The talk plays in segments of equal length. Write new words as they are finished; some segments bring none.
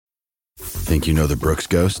Think you know the Brooks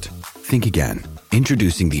Ghost? Think again.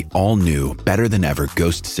 Introducing the all-new, better-than-ever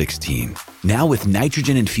Ghost 16. Now with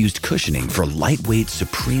nitrogen-infused cushioning for lightweight,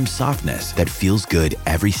 supreme softness that feels good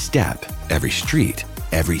every step, every street,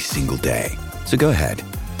 every single day. So go ahead,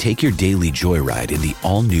 take your daily joyride in the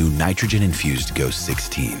all-new nitrogen-infused Ghost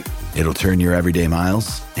 16. It'll turn your everyday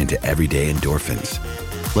miles into everyday endorphins.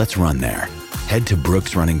 Let's run there. Head to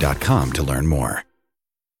brooksrunning.com to learn more.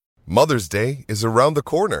 Mother's Day is around the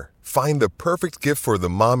corner. Find the perfect gift for the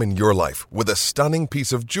mom in your life with a stunning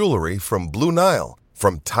piece of jewelry from Blue Nile.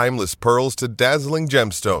 From timeless pearls to dazzling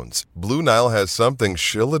gemstones, Blue Nile has something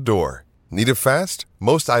she'll adore. Need it fast?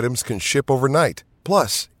 Most items can ship overnight.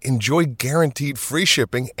 Plus, enjoy guaranteed free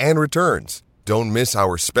shipping and returns. Don't miss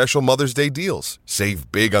our special Mother's Day deals.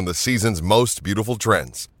 Save big on the season's most beautiful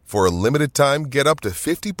trends. For a limited time, get up to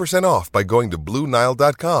 50% off by going to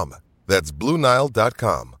BlueNile.com. That's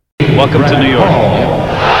BlueNile.com. Welcome to New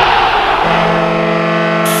York.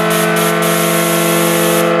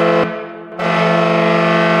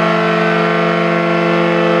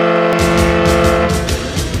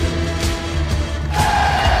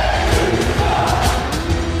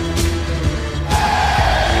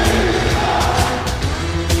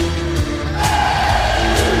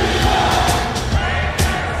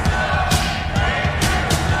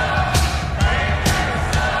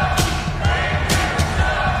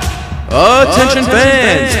 Attention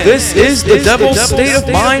fans, this is the Devil's State of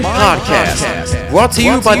Mind podcast, brought to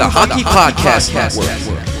you by the Hockey Podcast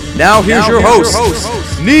Network. Now here's your host,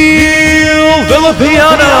 Neil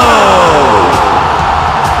Villapiano.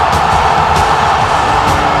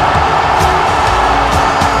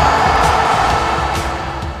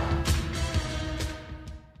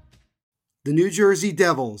 The New Jersey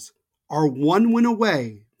Devils are one win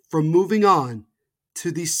away from moving on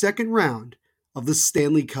to the second round of the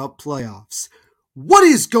Stanley Cup playoffs. What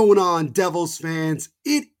is going on, Devils fans?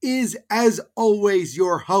 It is, as always,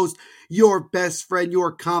 your host, your best friend,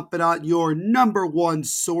 your confidant, your number one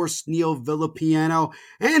source, Neil Villapiano,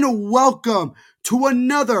 and welcome to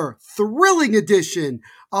another thrilling edition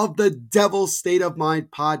of the Devil's State of Mind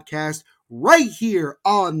podcast right here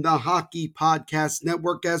on the Hockey Podcast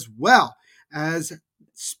Network, as well as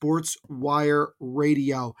Sports Wire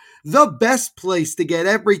Radio, the best place to get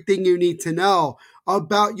everything you need to know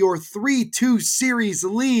about your 3-2 series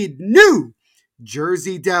lead New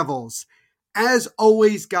Jersey Devils. As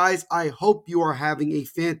always, guys, I hope you are having a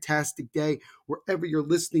fantastic day wherever you're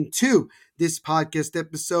listening to this podcast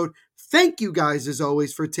episode. Thank you guys, as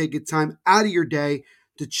always, for taking time out of your day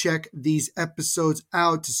to check these episodes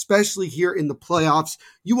out, especially here in the playoffs.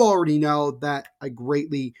 You already know that I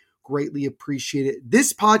greatly appreciate it.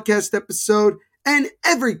 This podcast episode and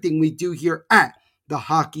everything we do here at the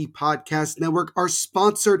Hockey Podcast Network are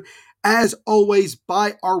sponsored, as always,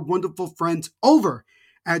 by our wonderful friends over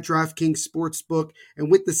at DraftKings Sportsbook. And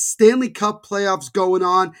with the Stanley Cup playoffs going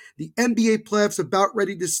on, the NBA playoffs about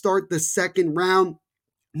ready to start the second round,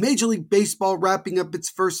 Major League Baseball wrapping up its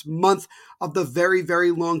first month of the very,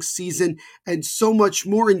 very long season, and so much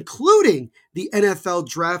more, including the NFL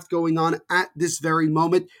draft going on at this very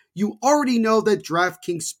moment. You already know that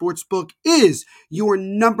DraftKings Sportsbook is your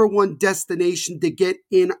number one destination to get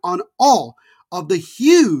in on all of the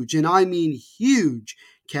huge, and I mean huge,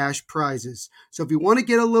 cash prizes. So if you want to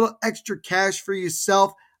get a little extra cash for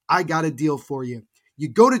yourself, I got a deal for you. You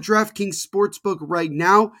go to DraftKings Sportsbook right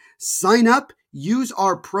now, sign up, use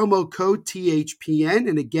our promo code THPN,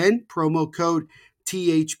 and again, promo code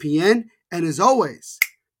THPN, and as always,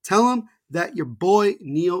 tell them that your boy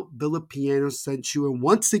Neil Villapiano sent you. And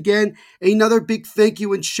once again, another big thank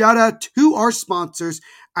you and shout out to our sponsors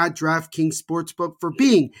at DraftKings Sportsbook for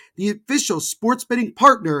being the official sports betting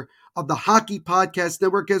partner of the Hockey Podcast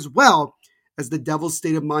Network, as well as the Devil's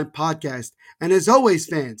State of Mind podcast. And as always,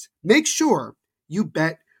 fans, make sure you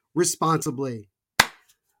bet responsibly.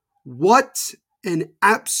 What an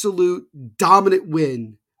absolute dominant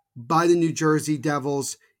win by the New Jersey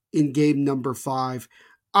Devils in game number 5.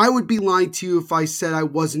 I would be lying to you if I said I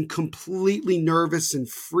wasn't completely nervous and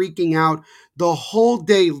freaking out the whole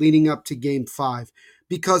day leading up to game 5.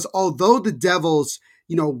 Because although the Devils,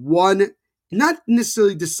 won, not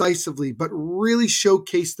necessarily decisively, but really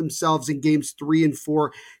showcased themselves in games 3 and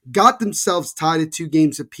 4, got themselves tied at 2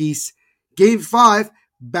 games apiece. Game 5,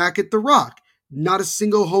 back at the Rock. Not a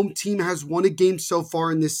single home team has won a game so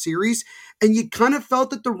far in this series. And you kind of felt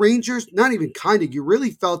that the Rangers, not even kind of, you really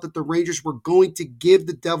felt that the Rangers were going to give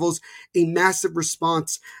the Devils a massive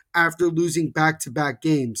response after losing back-to-back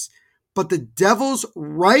games. But the Devils,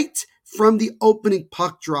 right from the opening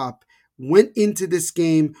puck drop, went into this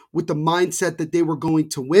game with the mindset that they were going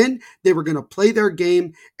to win, they were going to play their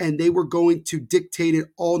game, and they were going to dictate it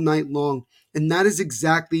all night long. And that is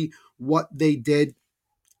exactly what they did.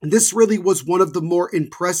 This really was one of the more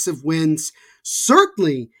impressive wins,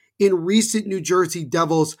 certainly in recent New Jersey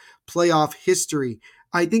Devils playoff history.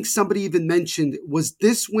 I think somebody even mentioned, was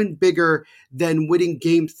this win bigger than winning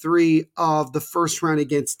game 3 of the first round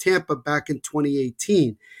against Tampa back in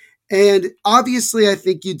 2018? And obviously, I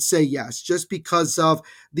think you'd say yes, just because of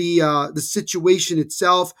the situation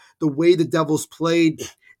itself, the way the Devils played,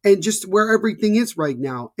 and just where everything is right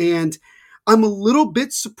now. And I'm a little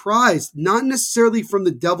bit surprised, not necessarily from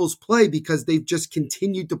the Devils' play, because they've just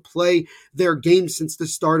continued to play their game since the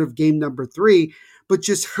start of game number 3, but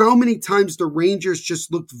just how many times the Rangers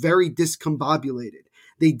just looked very discombobulated.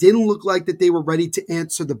 They didn't look like that they were ready to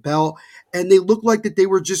answer the bell, and they looked like that they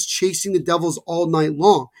were just chasing the Devils all night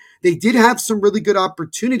long. They did have some really good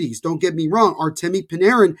opportunities, don't get me wrong. Artemi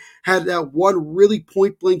Panarin had that one really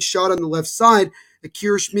point-blank shot on the left side.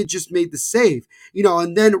 Akira Schmid just made the save.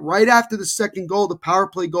 And then right after the second goal, the power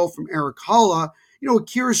play goal from Erik Haula,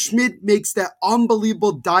 Akira Schmid makes that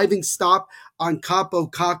unbelievable diving stop on Capo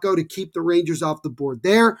Kakko to keep the Rangers off the board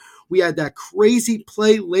there. We had that crazy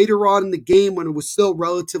play later on in the game when it was still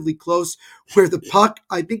relatively close, where the puck,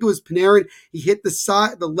 I think it was Panarin, he hit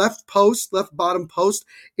the left bottom post.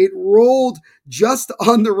 It rolled just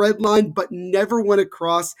on the red line, but never went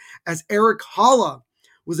across, as Erik Haula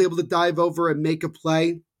was able to dive over and make a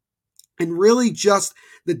play. And really just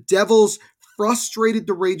the Devils frustrated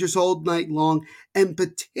the Rangers all night long, and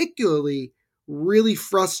particularly really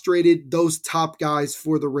frustrated those top guys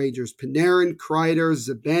for the Rangers. Panarin, Kreider,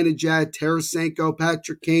 Zibanejad, Tarasenko,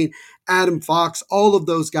 Patrick Kane, Adam Fox, all of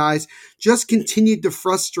those guys just continued to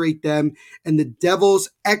frustrate them, and the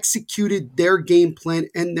Devils executed their game plan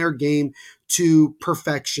and their game to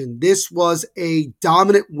perfection. This was a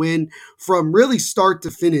dominant win from really start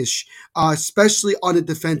to finish, especially on a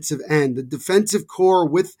defensive end. The defensive core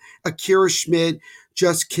with Akira Schmid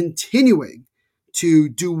just continuing to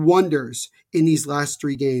do wonders in these last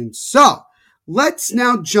 3 games. So let's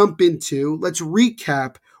now let's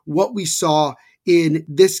recap what we saw in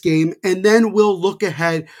this game, and then we'll look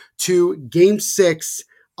ahead to game 6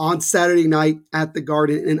 on Saturday night at the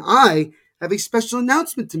Garden. And I have a special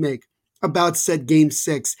announcement to make about said game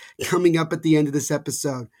 6 coming up at the end of this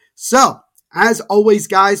episode. So, as always,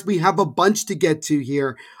 guys, we have a bunch to get to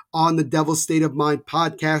here on the Devil's State of Mind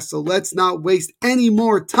podcast, so let's not waste any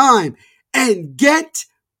more time and get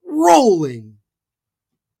rolling.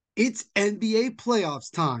 It's NBA playoffs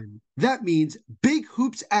time. That means big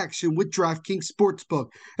hoops action with DraftKings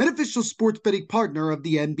Sportsbook, an official sports betting partner of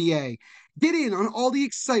the NBA. Get in on all the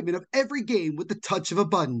excitement of every game with the touch of a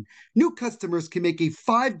button. New customers can make a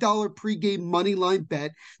 $5 pregame moneyline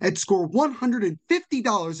bet and score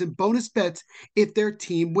 $150 in bonus bets if their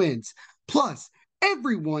team wins. Plus,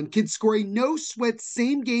 everyone can score a no-sweat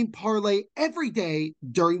same-game parlay every day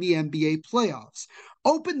during the NBA playoffs.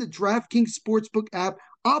 Open the DraftKings Sportsbook app,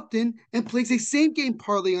 opt in, and place a same-game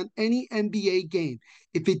parlay on any NBA game.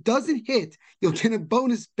 If it doesn't hit, you'll get a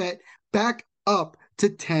bonus bet back up to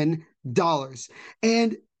 $10.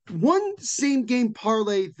 And one same-game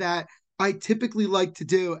parlay that I typically like to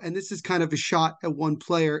do, and this is kind of a shot at one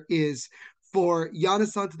player, is for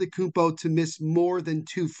Giannis Antetokounmpo to miss more than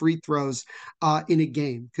 2 free throws in a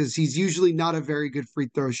game, because he's usually not a very good free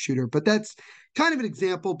throw shooter. But that's kind of an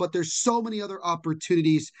example, but there's so many other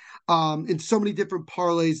opportunities and so many different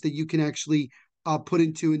parlays that you can actually put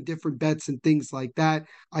into in different bets and things like that.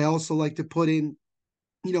 I also like to put in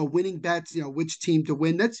winning bets, which team to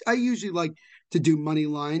win. I usually like to do money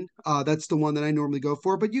line. That's the one that I normally go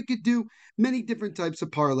for, but you could do many different types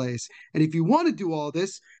of parlays. And if you want to do all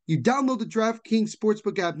this, you download the DraftKings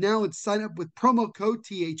Sportsbook app now and sign up with promo code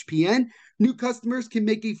THPN. New customers can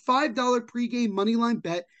make a $5 pregame moneyline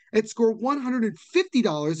bet and score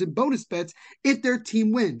 $150 in bonus bets if their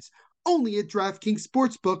team wins. Only at DraftKings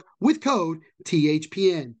Sportsbook with code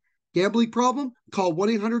THPN. Gambling problem? Call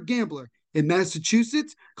 1-800-GAMBLER. In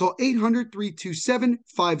Massachusetts, call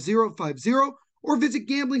 800-327-5050 or visit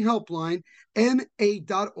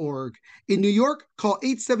gamblinghelpline.ma.org. In New York, call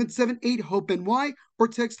 877-8-HOPE-NY or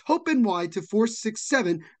text HOPE-NY to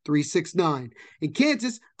 467-369. In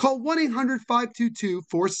Kansas, call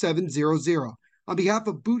 1-800-522-4700. On behalf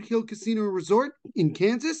of Boot Hill Casino and Resort in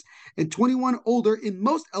Kansas and 21 older in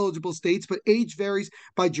most eligible states, but age varies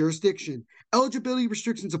by jurisdiction. Eligibility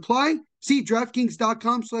restrictions apply. See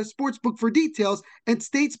DraftKings.com/sportsbook for details and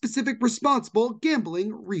state-specific responsible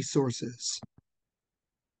gambling resources.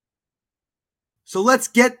 So let's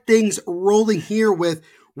get things rolling here with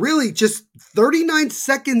really just 39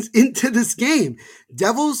 seconds into this game.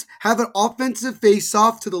 Devils have an offensive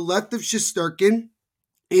faceoff to the left of Shesterkin,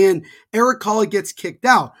 and Eric Haula gets kicked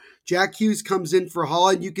out. Jack Hughes comes in for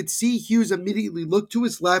Haula, and you could see Hughes immediately look to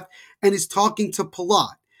his left and is talking to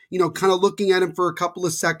Palat, kind of looking at him for a couple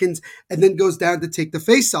of seconds, and then goes down to take the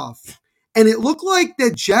faceoff. And it looked like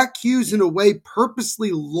that Jack Hughes, in a way,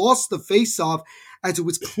 purposely lost the faceoff as it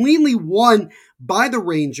was cleanly won by the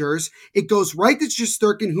Rangers. It goes right to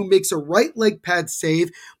Shesterkin, who makes a right leg pad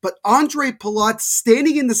save, but Andre Palat,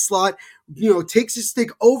 standing in the slot, takes his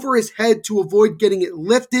stick over his head to avoid getting it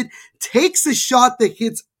lifted, takes a shot that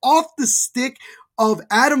hits off the stick of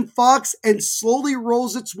Adam Fox and slowly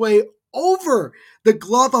rolls its way over the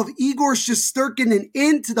glove of Igor Shesterkin and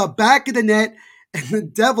into the back of the net. And the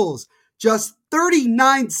Devils, just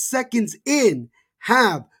 39 seconds in,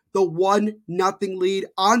 have the 1-0 lead.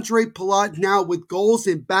 Andre Palat now with goals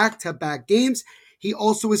in back-to-back games. He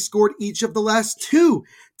also has scored each of the last 2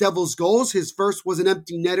 Devils goals. His first was an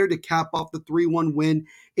empty netter to cap off the 3-1 win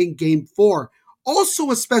in Game 4.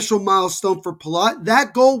 Also a special milestone for Palat.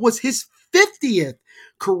 That goal was his 50th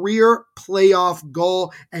career playoff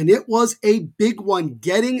goal, and it was a big one,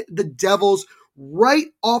 getting the Devils right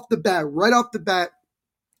off the bat,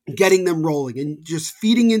 getting them rolling and just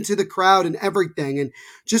feeding into the crowd and everything, and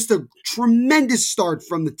just a tremendous start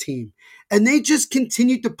from the team. And they just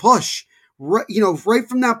continued to push. Right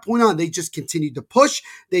from that point on, they just continued to push.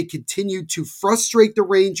 They continued to frustrate the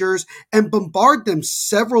Rangers and bombard them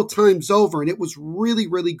several times over. And it was really,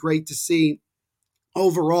 really great to see.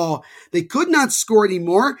 Overall, they could not score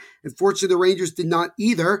anymore. Unfortunately, the Rangers did not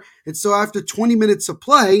either. And so after 20 minutes of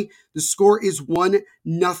play, the score is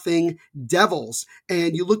 1-0 Devils.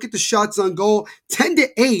 And you look at the shots on goal,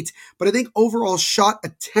 10-8, but I think overall shot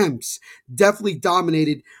attempts definitely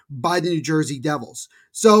dominated by the New Jersey Devils.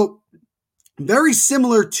 So very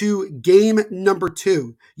similar to game number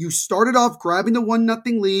 2. You started off grabbing the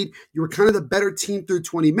 1-0 lead. You were kind of the better team through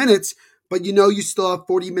 20 minutes. But you still have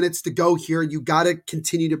 40 minutes to go here. You got to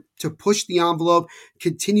continue to push the envelope,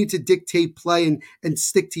 continue to dictate play, and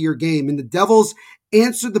stick to your game. And the Devils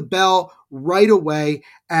answered the bell right away,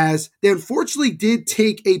 as they unfortunately did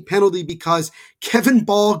take a penalty because Kevin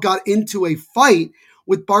Ball got into a fight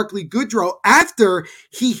with Barclay Goodrow after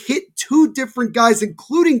he hit 2 different guys,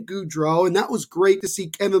 including Goodrow. And that was great to see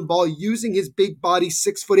Kevin Ball using his big body,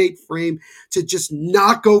 6'8" frame to just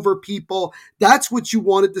knock over people. That's what you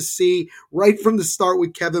wanted to see right from the start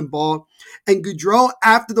with Kevin Ball. And Goodrow,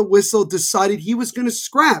 after the whistle, decided he was going to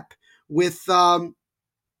scrap with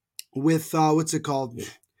what's it called?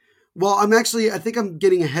 Well, I think I'm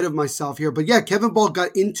getting ahead of myself here. But yeah, Kevin Ball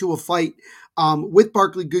got into a fight with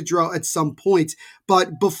Barclay Goodrow at some point.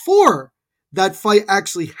 But before that fight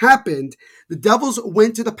actually happened, the Devils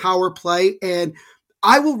went to the power play. And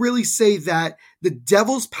I will really say that the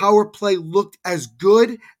Devils' power play looked as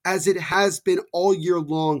good as it has been all year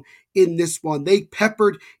long in this one. They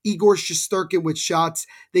peppered Igor Shesterkin with shots.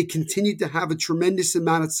 They continued to have a tremendous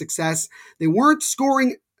amount of success. They weren't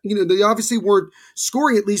scoring. They obviously weren't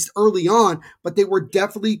scoring, at least early on, but they were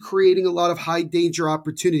definitely creating a lot of high danger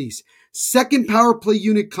opportunities. Second power play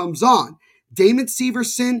unit comes on. Damon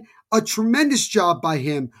Severson, a tremendous job by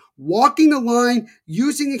him, walking the line,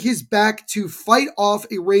 using his back to fight off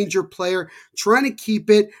a Ranger player, trying to keep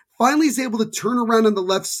it. Finally is able to turn around on the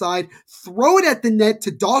left side, throw it at the net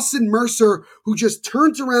to Dawson Mercer, who just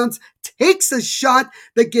turns around, takes a shot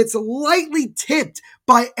that gets lightly tipped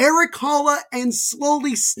by Eric Haula and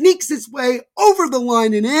slowly sneaks its way over the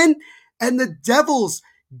line and in. And the Devils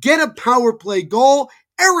get a power play goal.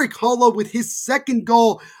 Eric Haula with his second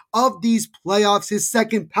goal of these playoffs, his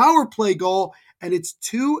second power play goal. And it's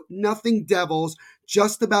 2-0 Devils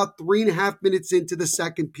just about 3.5 minutes into the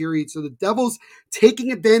second period. So the Devils taking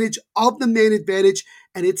advantage of the man advantage,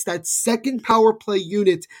 and it's that second power play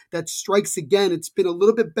unit that strikes again. It's been a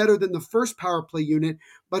little bit better than the first power play unit,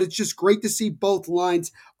 but it's just great to see both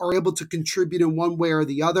lines are able to contribute in one way or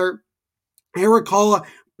the other. Eric Haula,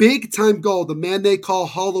 big time goal, the man they call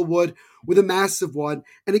Hollywood, with a massive one.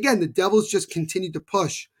 And again, the Devils just continued to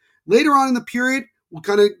push. Later on in the period, we'll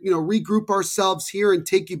kind of, regroup ourselves here and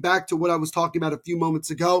take you back to what I was talking about a few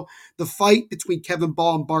moments ago, the fight between Kevin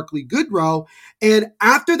Ball and Barclay Goodrow. And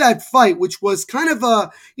after that fight, which was kind of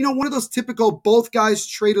one of those typical both guys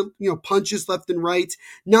traded, punches left and right,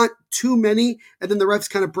 not too many. And then the refs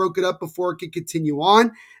kind of broke it up before it could continue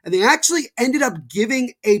on. And they actually ended up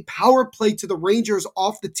giving a power play to the Rangers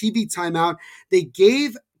off the TV timeout. They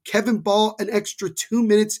gave Kevin Ball an extra 2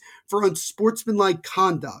 minutes for unsportsmanlike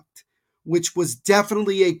conduct, which was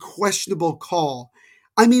definitely a questionable call.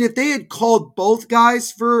 I mean, if they had called both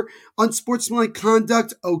guys for unsportsmanlike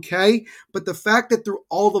conduct, okay. But the fact that through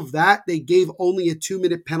all of that, they gave only a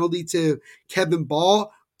 2-minute penalty to Kevin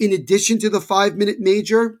Ball, in addition to the 5-minute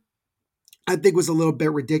major, I think was a little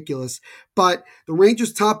bit ridiculous. But the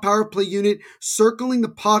Rangers' top power play unit circling the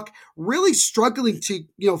puck, really struggling to,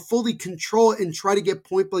 fully control it and try to get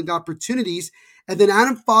point blank opportunities. And then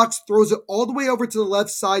Adam Fox throws it all the way over to the left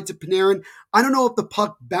side to Panarin. I don't know if the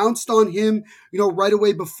puck bounced on him, right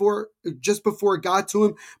away just before it got to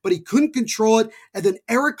him, but he couldn't control it. And then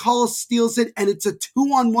Eric Hall steals it, and it's a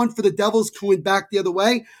 2-on-1 for the Devils going back the other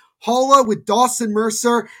way. Holla with Dawson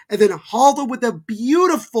Mercer, and then Holla with a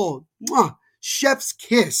beautiful chef's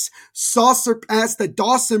kiss saucer pass to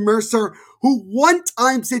Dawson Mercer, who one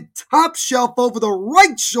times it top shelf over the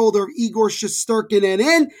right shoulder of Igor Shesterkin and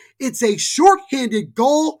in. It's a shorthanded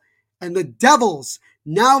goal, and the Devils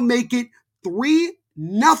now make it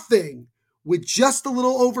 3-0 with just a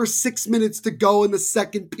little over 6 minutes to go in the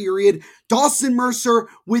second period. Dawson Mercer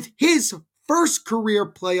with his first career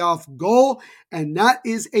playoff goal, and that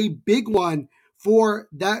is a big one for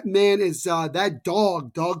that man, is that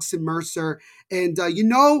Dawson Mercer. And,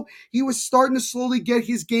 he was starting to slowly get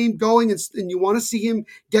his game going, and you want to see him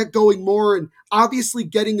get going more. And obviously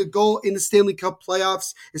getting a goal in the Stanley Cup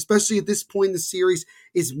playoffs, especially at this point in the series,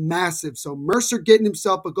 is massive. So Mercer getting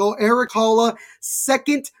himself a goal. Eric Holla,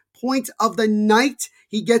 second point of the night.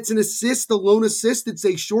 He gets an assist, the lone assist. It's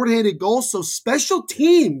a shorthanded goal. So special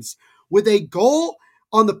teams with a goal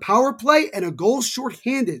on the power play and a goal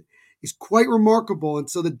shorthanded is quite remarkable. And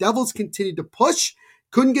so the Devils continued to push,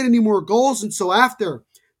 couldn't get any more goals. And so after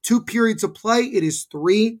 2 periods of play, it is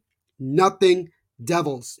 3-0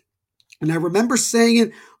 Devils. And I remember saying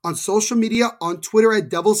it on social media, on Twitter at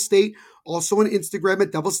Devils State, also on Instagram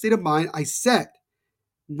at Devils State of Mind. I said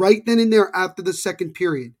right then and there after the second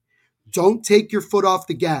period, don't take your foot off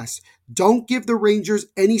the gas. Don't give the Rangers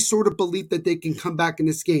any sort of belief that they can come back in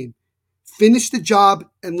this game. Finish the job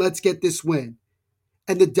and let's get this win.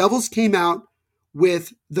 And the Devils came out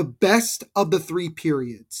with the best of the 3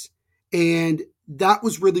 periods. And that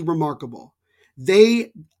was really remarkable.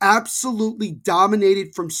 They absolutely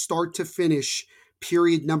dominated from start to finish,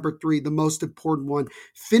 period number 3, the most important one.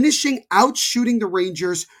 Finishing out shooting the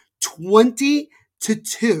Rangers 20-2.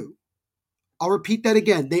 I'll repeat that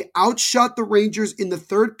again. They outshot the Rangers in the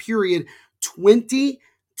third period 20-2.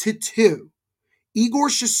 Igor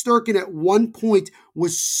Shesterkin at one point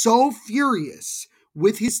was so furious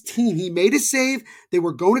with his team. He made a save. They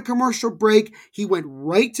were going to commercial break. He went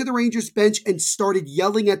right to the Rangers bench and started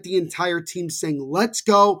yelling at the entire team saying, "Let's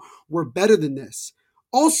go. We're better than this."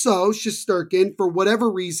 Also, Shesterkin, for whatever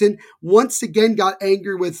reason, once again got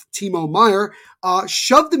angry with Timo Meier,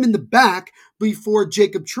 shoved him in the back before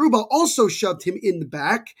Jacob Trouba also shoved him in the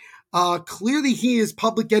back. Clearly, he is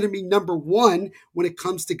public enemy number 1 when it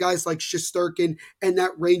comes to guys like Shesterkin and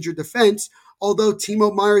that Ranger defense, although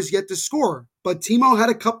Timo Meier is yet to score. But Timo had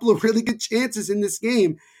a couple of really good chances in this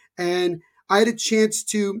game, and I had a chance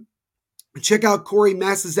to check out Corey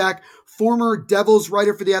Masizak, former Devils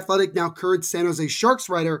writer for The Athletic, now current San Jose Sharks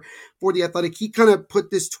writer for The Athletic. He kind of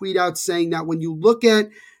put this tweet out saying that when you look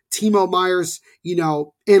at Timo Meier's,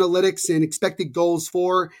 analytics and expected goals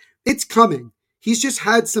for, it's coming. He's just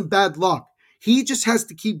had some bad luck. He just has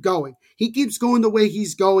to keep going. He keeps going the way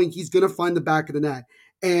he's going, he's going to find the back of the net.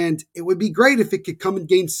 And it would be great if it could come in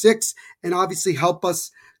game 6 and obviously help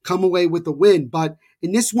us come away with the win. But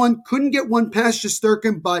in this one, couldn't get one past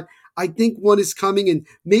Shesterkin, but I think one is coming. And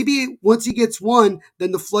maybe once he gets one,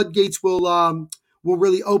 then the floodgates will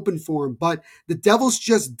really open for him. But the Devils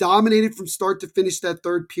just dominated from start to finish that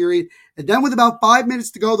third period. And then with about 5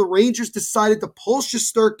 minutes to go, the Rangers decided to pull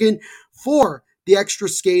Shesterkin for the extra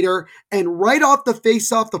skater. And right off the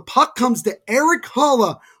faceoff, the puck comes to Eric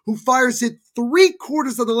Holla, who fires it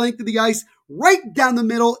 3/4 of the length of the ice, right down the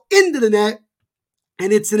middle into the net.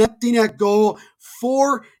 And it's an empty net goal,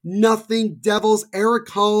 4-0 Devils. Eric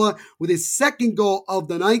Holla with his second goal of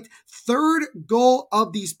the night, third goal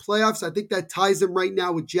of these playoffs. I think that ties him right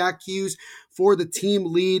now with Jack Hughes for the team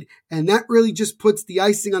lead. And that really just puts the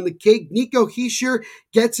icing on the cake. Nico Hischier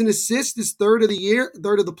gets an assist, his third of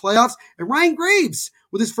the playoffs. And Ryan Graves,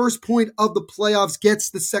 with his first point of the playoffs, gets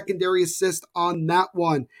the secondary assist on that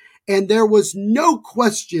one. And there was no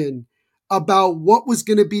question about what was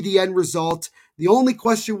going to be the end result. The only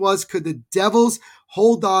question was, could the Devils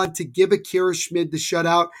hold on to give Akira Schmid the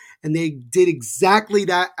shutout? And they did exactly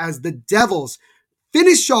that, as the Devils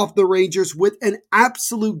finish off the Rangers with an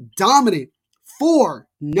absolute dominant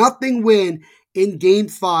 4-0 win in Game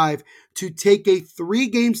 5 to take a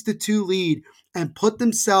 3-2 lead and put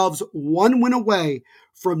themselves one win away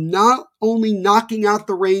from not only knocking out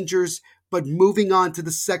the Rangers, but moving on to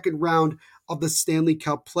the second round of the Stanley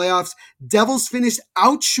Cup playoffs. Devils finished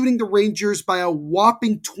out shooting the Rangers by a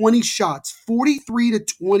whopping 20 shots,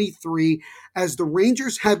 43-23, as the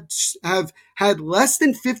Rangers have had less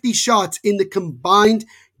than 50 shots in the combined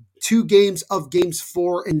 2 games of games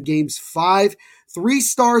 4 and games 5. 3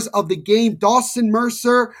 stars of the game, Dawson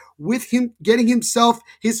Mercer, with him getting himself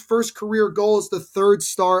his first career goal as the 3rd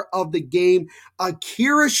star of the game.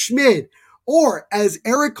 Akira Schmid, or as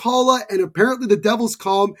Eric Holla and apparently the Devils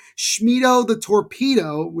call him, Schmido the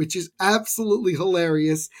Torpedo, which is absolutely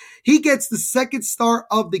hilarious. He gets the 2nd star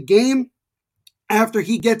of the game after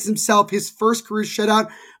he gets himself his first career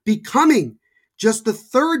shutout, becoming just the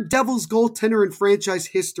 3rd Devils goaltender in franchise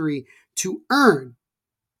history to earn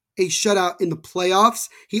a shutout in the playoffs.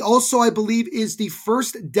 He also, I believe, is the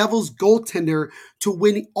first Devils goaltender to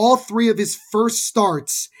win all 3 of his first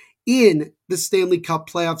starts in the Stanley Cup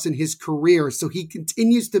playoffs in his career. So he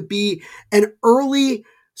continues to be an early,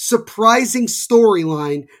 surprising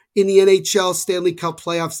storyline in the NHL Stanley Cup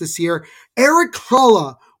playoffs this year. Eric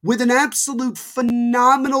Holla, with an absolute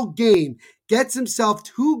phenomenal game, gets himself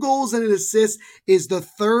 2 goals and an assist, is the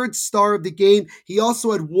 3rd star of the game. He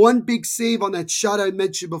also had 1 big save on that shot I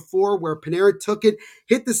mentioned before where Panarin took it,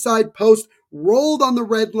 hit the side post, rolled on the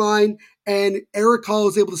red line, and Eric Holla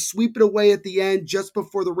was able to sweep it away at the end just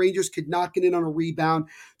before the Rangers could knock it in on a rebound.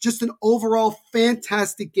 Just an overall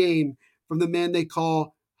fantastic game from the man they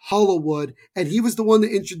call Hollywood, and he was the one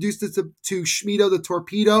that introduced us to Schmido the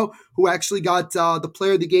Torpedo, who actually got the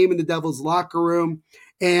player of the game in the Devils locker room,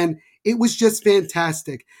 and it was just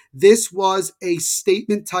fantastic. This was a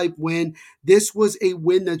statement type win. This was a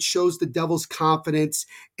win that shows the Devils' confidence,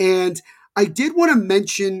 and I did want to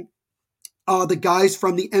mention the guys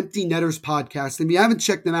from the Empty Netters podcast. And if you haven't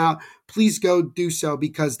checked them out, please go do so,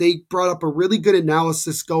 because they brought up a really good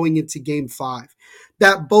analysis going into Game 5.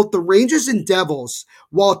 That both the Rangers and Devils,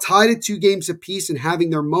 while tied at 2 games apiece and having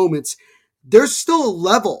their moments, there's still a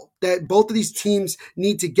level that both of these teams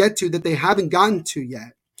need to get to that they haven't gotten to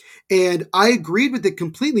yet. And I agreed with it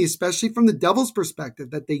completely, especially from the Devils' perspective,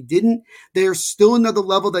 that they didn't. There's still another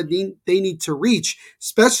level that they need to reach,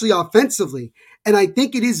 especially offensively. And I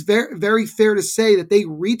think it is very, very fair to say that they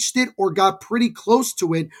reached it or got pretty close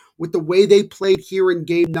to it with the way they played here in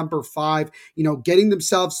game number 5, getting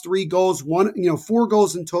themselves 3 goals, 4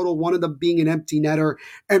 goals in total, one of them being an empty netter,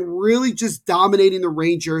 and really just dominating the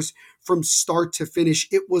Rangers from start to finish.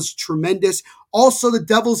 It was tremendous. Also, the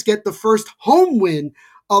Devils get the first home win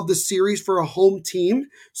of the series for a home team.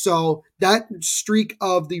 So that streak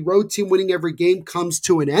of the road team winning every game comes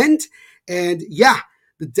to an end. And yeah,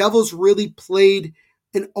 the Devils really played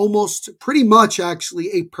an almost pretty much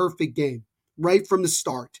actually a perfect game right from the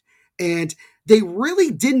start. And they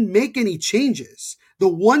really didn't make any changes. The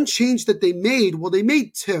one change that they made, well, they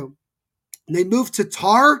made 2. They moved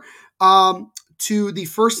Tatar to the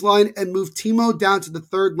first line and moved Timo down to the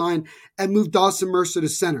 3rd line and moved Dawson Mercer to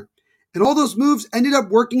center. And all those moves ended up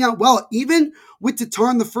working out well. Even with Tatar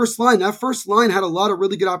in the first line, that first line had a lot of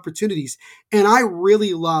really good opportunities. And I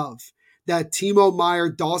really love that Timo Meier,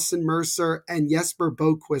 Dawson Mercer, and Jesper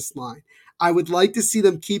Boquist line. I would like to see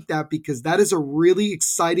them keep that, because that is a really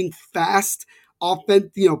exciting, fast,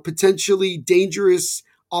 potentially dangerous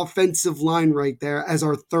offensive line right there as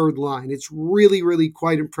our 3rd line. It's really, really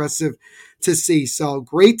quite impressive to see. So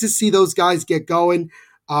great to see those guys get going.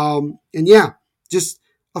 And yeah, just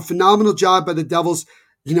a phenomenal job by the Devils,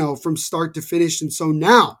 from start to finish. And so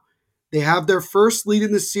now they have their first lead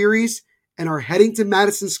in the series and are heading to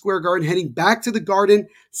Madison Square Garden, heading back to the Garden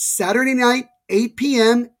Saturday night, 8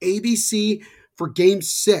 p.m. ABC for Game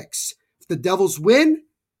 6. If the Devils win,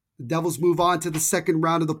 the Devils move on to the second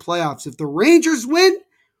round of the playoffs. If the Rangers win,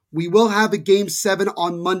 we will have a Game 7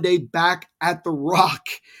 on Monday back at the Rock.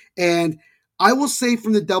 And I will say,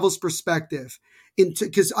 from the Devils' perspective,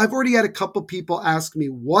 because I've already had a couple people ask me,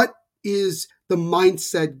 what is the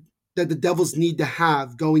mindset that the Devils need to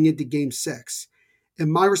have going into Game 6?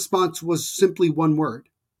 And my response was simply one word: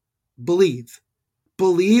 believe.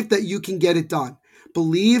 Believe that you can get it done.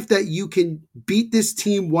 Believe that you can beat this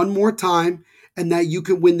team one more time and that you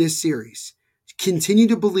can win this series. Continue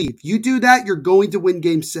to believe. You do that, you're going to win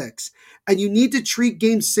Game 6. And you need to treat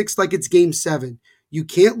Game 6 like it's Game 7. You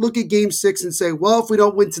can't look at Game 6 and say, well, if we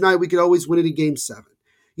don't win tonight, we could always win it in Game 7.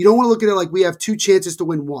 You don't want to look at it like we have 2 chances to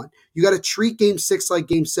win 1. You got to treat Game 6 like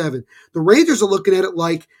Game 7. The Rangers are looking at it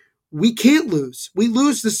like, we can't lose. We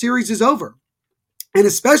lose, the series is over. And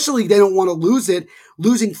especially they don't want to lose it,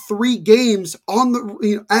 losing 3 games on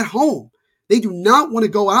at home. They do not want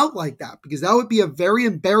to go out like that because that would be a very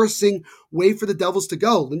embarrassing way for the Devils to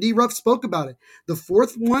go. Lindy Ruff spoke about it. The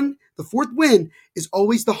fourth win is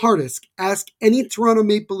always the hardest. Ask any Toronto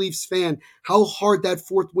Maple Leafs fan how hard that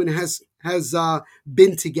fourth win has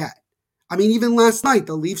been to get. I mean, even last night,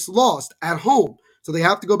 the Leafs lost at home. So they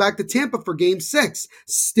have to go back to Tampa for Game 6.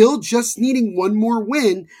 Still just needing one more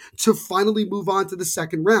win to finally move on to the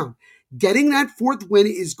second round. Getting that fourth win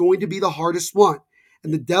is going to be the hardest one.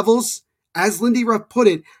 And the Devils, as Lindy Ruff put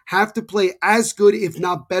it, have to play as good, if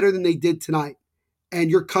not better, than they did tonight.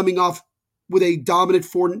 And you're coming off with a dominant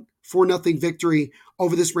 4-0 victory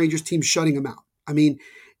over this Rangers team, shutting them out. I mean,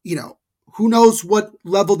 who knows what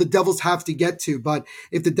level the Devils have to get to, but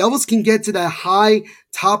if the Devils can get to that high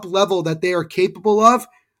top level that they are capable of,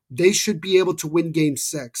 they should be able to win Game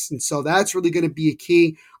 6. And so that's really going to be a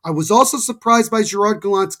key. I was also surprised by Gerard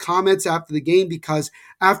Gallant's comments after the game because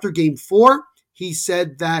after Game 4, he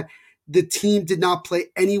said that the team did not play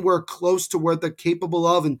anywhere close to what they're capable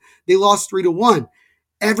of, and they lost 3-1.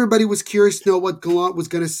 Everybody was curious to know what Gallant was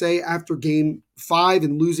going to say after Game 5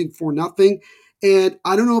 and losing 4-0. And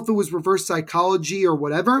I don't know if it was reverse psychology or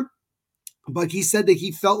whatever, but he said that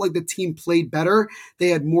he felt like the team played better. They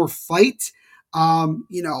had more fight.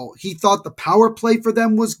 He thought the power play for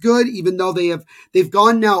them was good, even though they've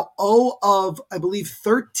gone now 0 of, I believe,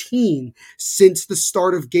 13 since the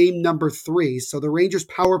start of game number 3. So the Rangers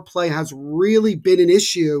power play has really been an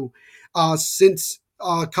issue since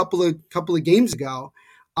a couple of games ago.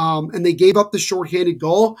 And they gave up the shorthanded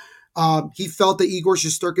goal. He felt that Igor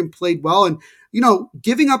Shesterkin played well, and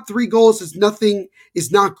giving up 3 goals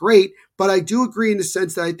is not great, but I do agree in the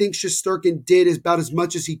sense that I think Shesterkin did about as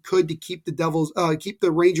much as he could to keep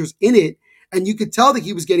the Rangers in it. And you could tell that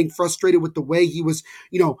he was getting frustrated with the way he was,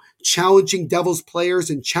 challenging Devils players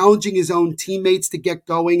and challenging his own teammates to get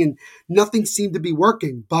going, and nothing seemed to be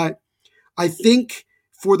working. But I think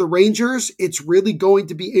for the Rangers, it's really going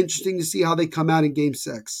to be interesting to see how they come out in Game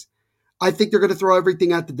 6. I think they're going to throw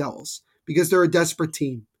everything at the Devils because they're a desperate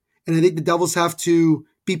team. And I think the Devils have to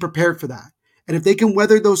be prepared for that. And if they can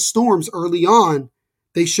weather those storms early on,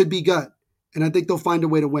 they should be good. And I think they'll find a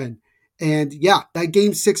way to win. And yeah, that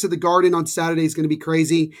Game 6 of the Garden on Saturday is going to be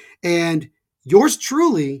crazy. And yours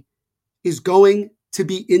truly is going to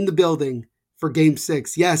be in the building for Game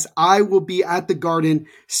 6. Yes, I will be at the Garden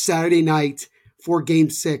Saturday night for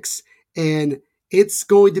Game 6. And it's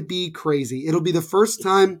going to be crazy. It'll be the first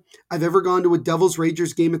time I've ever gone to a Devils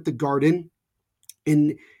Rangers game at the Garden.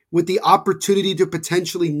 And with the opportunity to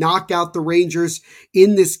potentially knock out the Rangers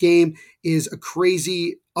in this game is a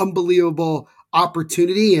crazy, unbelievable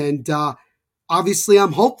opportunity. And obviously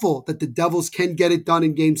I'm hopeful that the Devils can get it done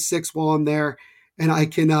in Game 6 while I'm there. And I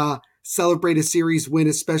can celebrate a series win,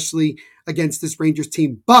 especially against this Rangers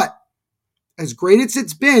team. But as great as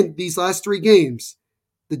it's been these last 3 games,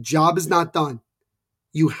 the job is not done.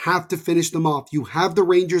 You have to finish them off. You have the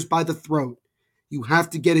Rangers by the throat. You have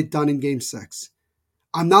to get it done in Game 6.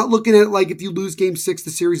 I'm not looking at it like if you lose Game 6,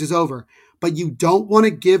 the series is over. But you don't want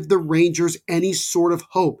to give the Rangers any sort of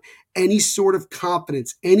hope, any sort of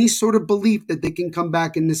confidence, any sort of belief that they can come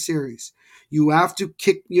back in this series. You have to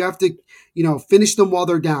finish them while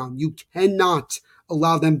they're down. You cannot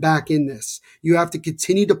allow them back in this. You have to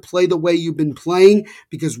continue to play the way you've been playing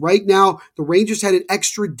because right now the Rangers had an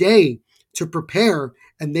extra day to prepare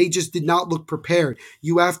and they just did not look prepared.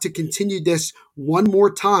 You have to continue this one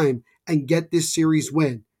more time and get this series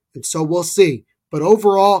win. And so we'll see. But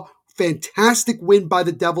overall, fantastic win by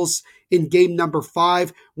the Devils in game number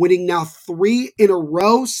 5, winning now 3 in a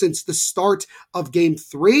row since the start of game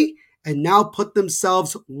 3, and now put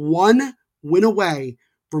themselves 1 win away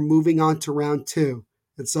from moving on to round 2.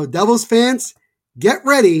 And so Devils fans, get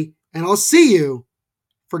ready, and I'll see you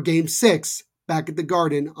for game 6 back at the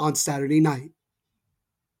Garden on Saturday night.